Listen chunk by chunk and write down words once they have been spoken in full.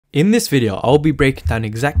In this video, I'll be breaking down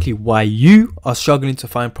exactly why you are struggling to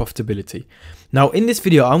find profitability. Now, in this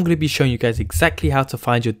video, I'm going to be showing you guys exactly how to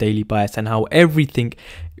find your daily bias and how everything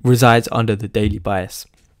resides under the daily bias.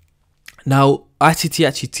 Now, ICT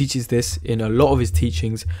actually teaches this in a lot of his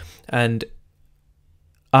teachings, and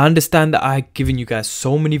I understand that I've given you guys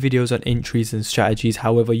so many videos on entries and strategies.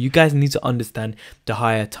 However, you guys need to understand the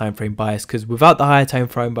higher time frame bias, because without the higher time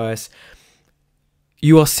frame bias,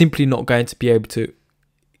 you are simply not going to be able to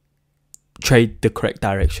trade the correct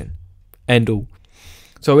direction. End all.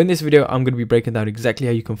 So in this video, I'm going to be breaking down exactly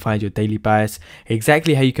how you can find your daily bias,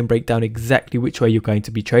 exactly how you can break down exactly which way you're going to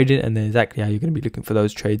be trading, and then exactly how you're going to be looking for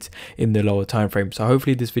those trades in the lower time frame. So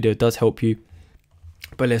hopefully this video does help you,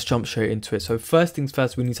 but let's jump straight into it. So first things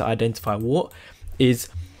first, we need to identify what is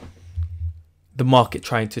the market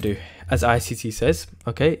trying to do. As ICT says,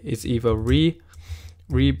 okay, it's either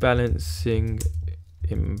rebalancing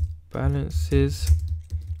imbalances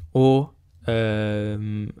or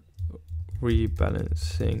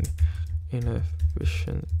rebalancing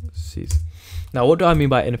inefficiencies. Now, what do I mean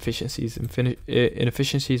by inefficiencies?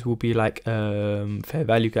 Inefficiencies will be like fair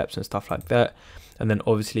value gaps and stuff like that. And then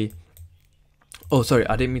obviously, oh sorry,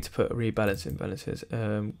 I didn't mean to put rebalancing imbalances.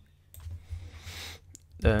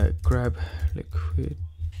 Grab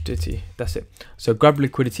liquidity, that's it. So grab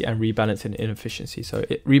liquidity and rebalancing inefficiency. So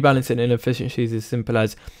rebalancing inefficiencies is simple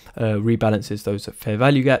as rebalances those fair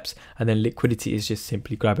value gaps, and then liquidity is just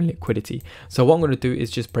simply grabbing liquidity. So what I'm going to do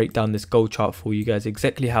is just break down this gold chart for you guys,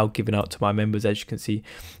 exactly how given out to my members, as you can see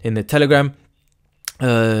in the Telegram.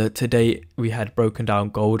 Today we had broken down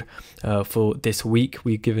gold for this week.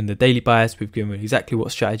 We've given the daily bias, we've given exactly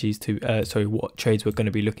what strategies to what trades we're going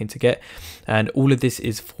to be looking to get, and all of this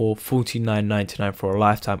is for $49.99 for a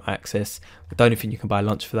lifetime access. I don't think you can buy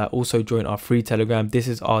lunch for that. Also join our free Telegram. This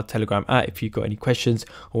is our Telegram app. If you've got any questions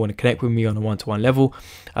or want to connect with me on a one-to-one level,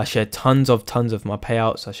 I share tons of my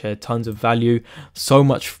payouts. I share tons of value, so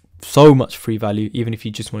much free value. Even if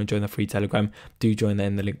you just want to join the free Telegram, do join that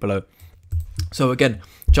in the link below. So again,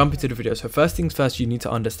 jump into the video. So first things first, you need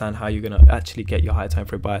to understand how you're going to actually get your higher time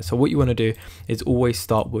frame bias. So what you want to do is always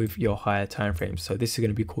start with your higher time frames. So this is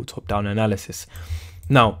going to be called top-down analysis.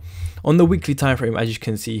 Now, on the weekly time frame, as you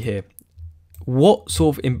can see here, what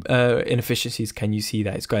sort of inefficiencies can you see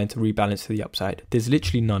that it's going to rebalance to the upside? There's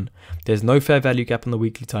literally none. There's no fair value gap on the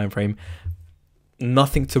weekly time frame.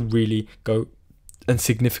 Nothing to really go and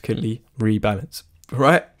significantly rebalance,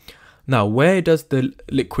 right? Now, where does the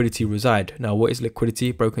liquidity reside? Now, what is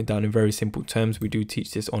liquidity? Broken down in very simple terms. We do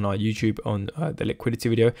teach this on our YouTube on the liquidity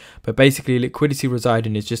video. But basically, liquidity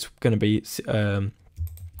residing is just going to be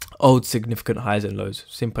old significant highs and lows.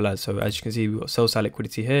 Simple as. So as you can see, we've got sell side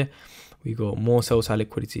liquidity here. We got more sell side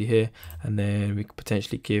liquidity here. And then we could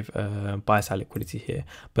potentially give buy side liquidity here.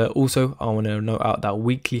 But also, I want to note out that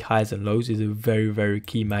weekly highs and lows is a very, very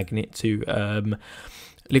key magnet to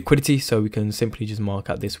liquidity, so we can simply just mark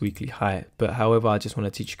out this weekly high. But however, I just want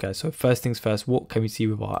to teach you guys. So first things first, what can we see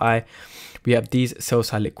with our eye? We have these sell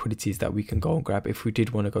side liquidities that we can go and grab if we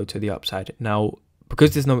did want to go to the upside. Now,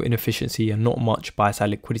 because there's no inefficiency and not much buy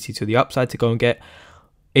side liquidity to the upside to go and get,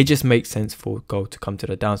 it just makes sense for gold to come to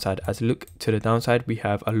the downside. As look to the downside, we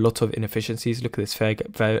have a lot of inefficiencies. Look at this fair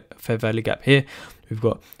value gap here. We've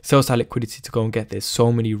got sell side liquidity to go and get. There's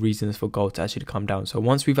so many reasons for gold to actually come down. So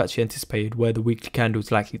once we've actually anticipated where the weekly candle is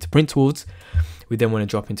likely to print towards, we then want to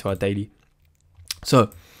drop into our daily.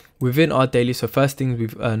 So within our daily, so first thing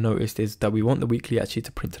we've noticed is that we want the weekly actually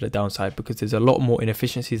to print to the downside, because there's a lot more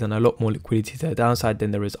inefficiencies and a lot more liquidity to the downside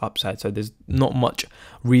than there is upside. So there's not much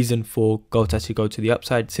reason for gold to actually go to the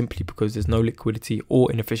upside, simply because there's no liquidity or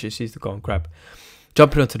inefficiencies to go and grab.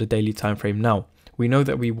 Jumping onto the daily time frame now, we know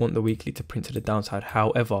that we want the weekly to print to the downside.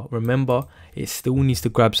 However, remember, it still needs to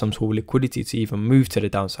grab some sort of liquidity to even move to the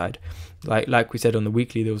downside. Like we said on the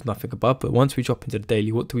weekly, there was nothing above, but once we drop into the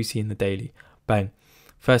daily, what do we see in the daily? Bang.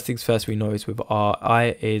 First things first, we notice with our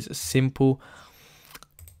eye is simple,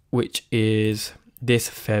 which is this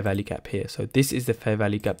fair value gap here. So this is the fair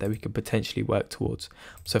value gap that we could potentially work towards.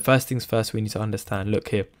 So first things first, we need to understand, look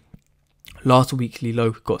here, last weekly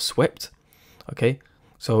low got swept, okay?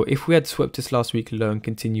 So if we had swept this last weekly low and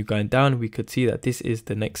continue going down, we could see that this is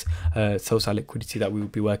the next sell side liquidity that we will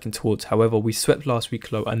be working towards. However, we swept last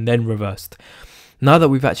week low and then reversed. Now that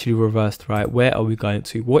we've actually reversed, right, where are we going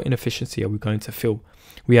to? What inefficiency are we going to fill?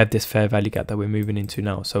 We have this fair value gap that we're moving into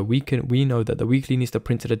now. So we know that the weekly needs to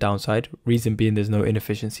print to the downside. Reason being, there's no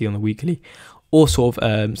inefficiency on the weekly or sort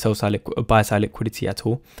of sell side buy side liquidity at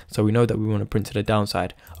all. So we know that we want to print to the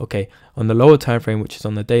downside. Okay, on the lower time frame, which is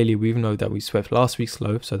on the daily, we know that we swept last week's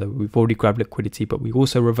low, so that we've already grabbed liquidity, but we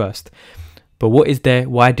also reversed. But what is there?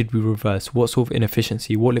 Why did we reverse? What sort of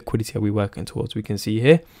inefficiency, what liquidity are we working towards? We can see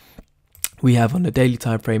here we have on the daily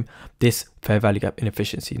time frame this fair value gap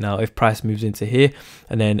inefficiency. Now if price moves into here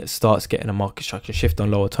and then starts getting a market structure shift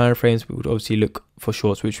on lower time frames, we would obviously look for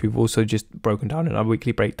shorts, which we've also just broken down in our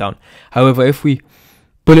weekly breakdown. However, if we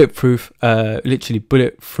literally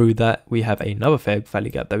bullet through that, we have another fair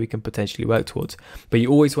value gap that we can potentially work towards. But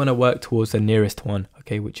you always want to work towards the nearest one,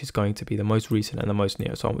 okay, which is going to be the most recent and the most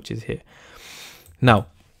nearest one, which is here. Now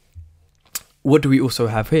what do we also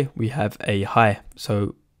have here? We have a high.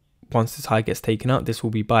 So once this high gets taken out, this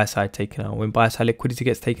will be buy side taken out. When buy side liquidity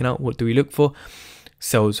gets taken out, what do we look for?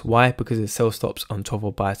 Sells. Why? Because it sell stops on top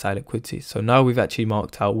of buy side liquidity. So now we've actually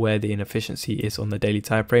marked out where the inefficiency is on the daily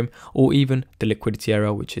time frame, or even the liquidity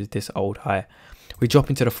area, which is this old high. We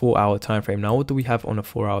drop into the 4-hour time frame. Now what do we have on a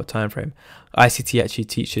 4-hour time frame? ICT actually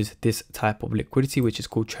teaches this type of liquidity, which is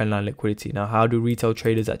called trendline liquidity. Now how do retail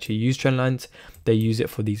traders actually use trend lines? They use it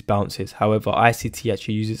for these bounces. However, ICT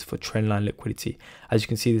actually uses it for trendline liquidity. As you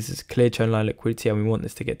can see, this is clear trendline liquidity and we want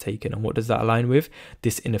this to get taken. And what does that align with?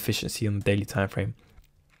 This inefficiency on the daily time frame.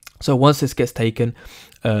 So once this gets taken,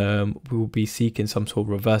 we will be seeking some sort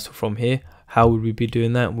of reversal from here. How would we be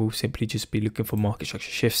doing that? We'll simply just be looking for market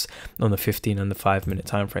structure shifts on the 15 and the 5-minute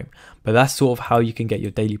time frame. But that's sort of how you can get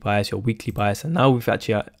your daily bias, your weekly bias. And now we've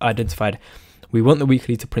actually identified we want the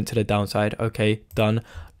weekly to print to the downside. Okay, done.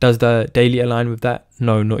 Does the daily align with that?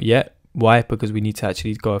 No, not yet. Why? Because we need to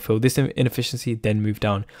actually go and fill this inefficiency, then move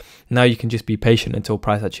down. Now you can just be patient until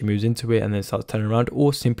price actually moves into it and then starts turning around,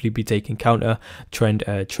 or simply be taking counter trend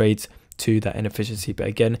trades to that inefficiency. But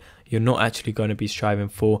again, you're not actually going to be striving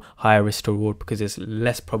for higher risk to reward, because it's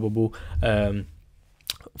less probable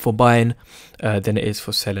for buying than it is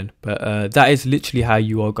for selling. But that is literally how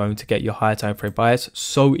you are going to get your higher time frame bias.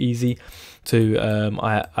 So easy to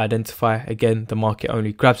identify. Again, the market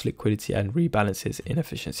only grabs liquidity and rebalances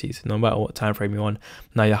inefficiencies no matter what time frame you're on.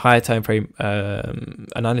 Now your higher time frame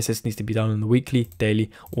analysis needs to be done on the weekly, daily,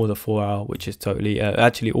 or the 4-hour, which is totally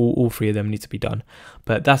actually all three of them need to be done.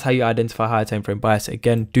 But that's how you identify higher time frame bias.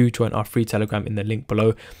 Again, do join our free Telegram in the link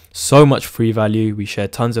below. So much free value. We share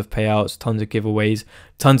tons of payouts, tons of giveaways,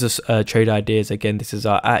 tons of trade ideas. Again, this is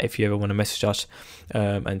our if you ever want to message us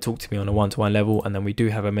and talk to me on a one-to-one level. And then we do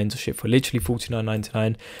have a mentorship for literally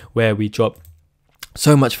 $49.99 where we drop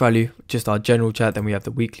so much value, just our general chat. Then we have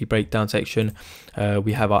the weekly breakdown section.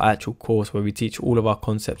 We have our actual course where we teach all of our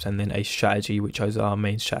concepts, and then a strategy, which is our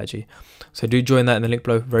main strategy. So do join that in the link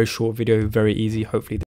below. Very short video, very easy. Hopefully